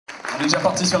On est déjà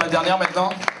parti sur la dernière maintenant.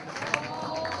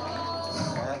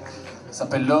 Ça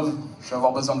s'appelle Love. Je vais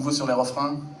avoir besoin de vous sur les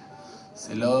refrains.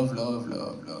 C'est Love, Love,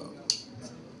 Love, Love.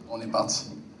 On est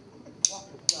parti.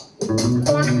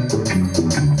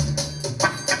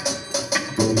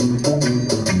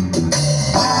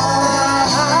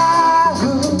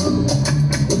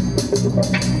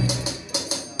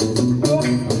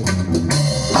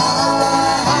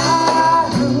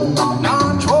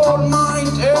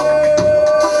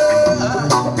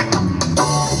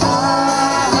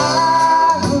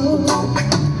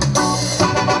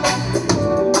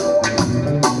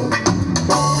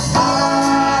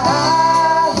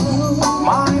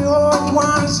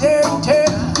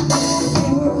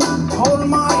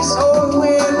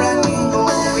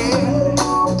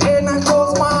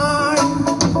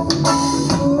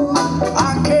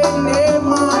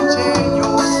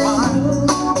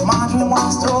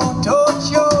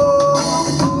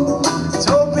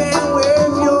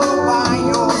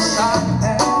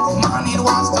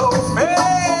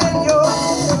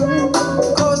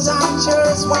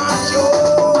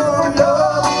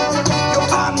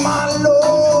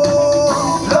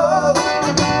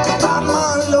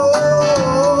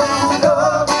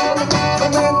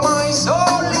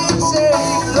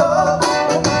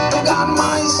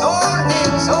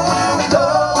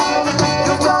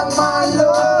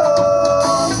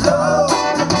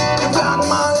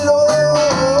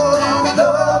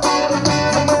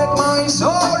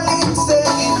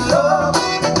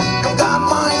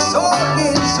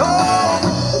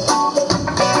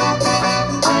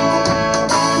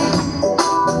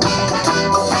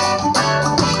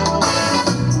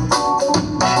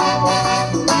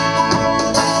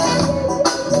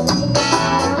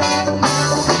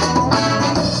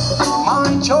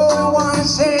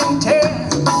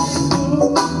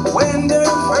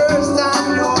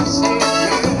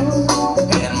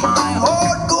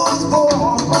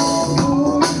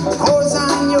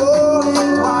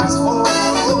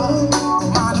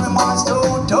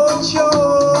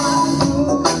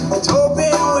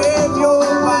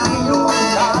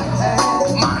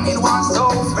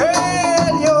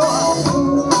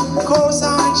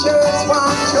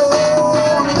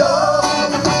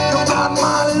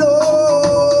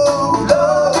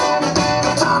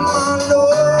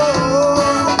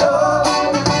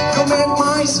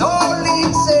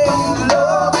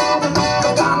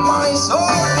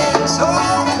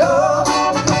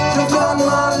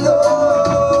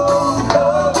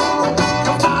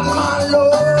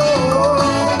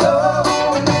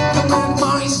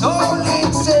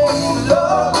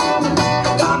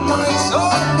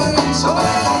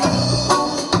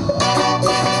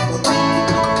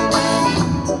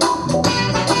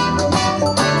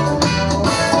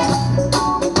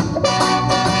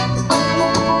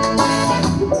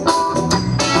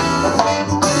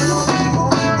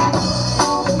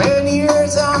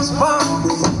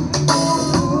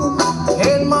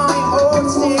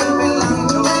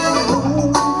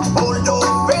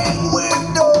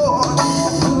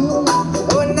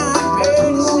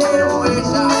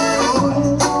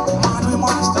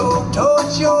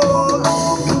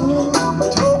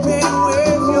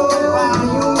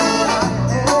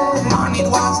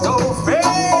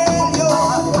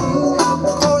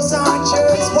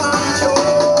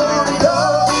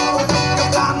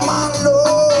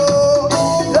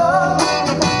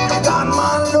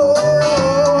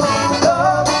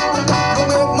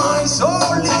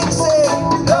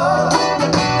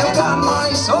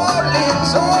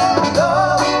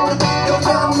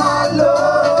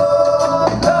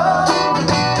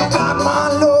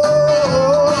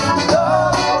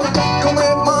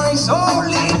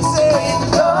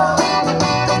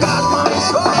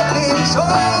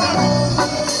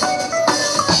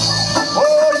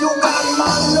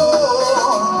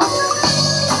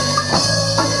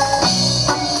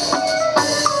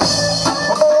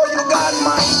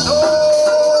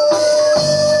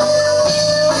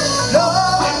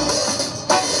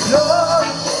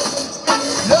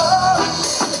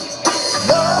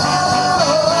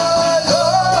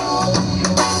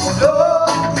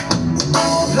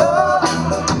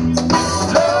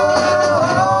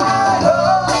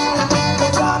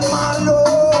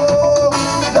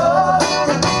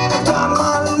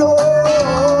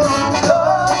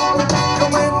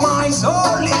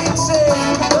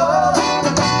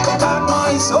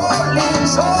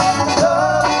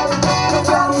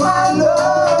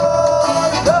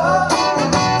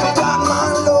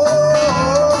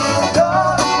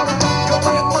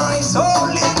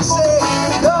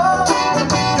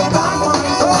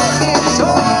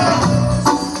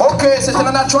 C'était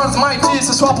la Nat Mighty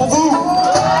ce soir pour vous.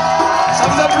 Ça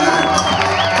vous a plu?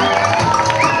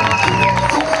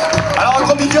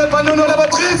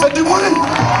 faites du bruit.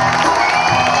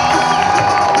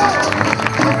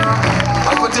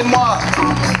 À côté de moi,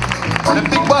 le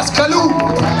big bass Kalou.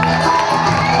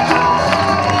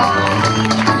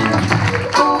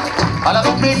 À la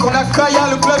rythmique, on a Kaya,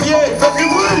 le clavier, faites du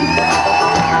bruit.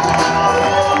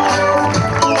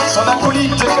 Son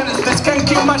acolyte, The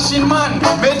Skanking Machine Man,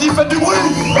 Mehdi, faites du bruit.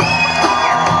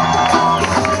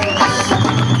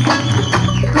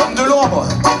 L'homme de l'ombre,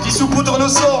 qui saupoudre nos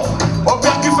sons, au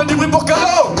percu, faites du bruit pour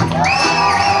Kalo.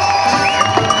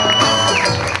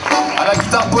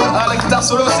 À la guitare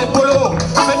solo, c'est Polo,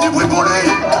 faites du bruit pour lui.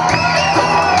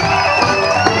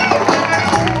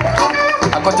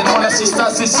 À côté de moi, l'assistant,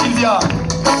 c'est Sylvia.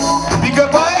 Big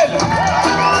up à elle.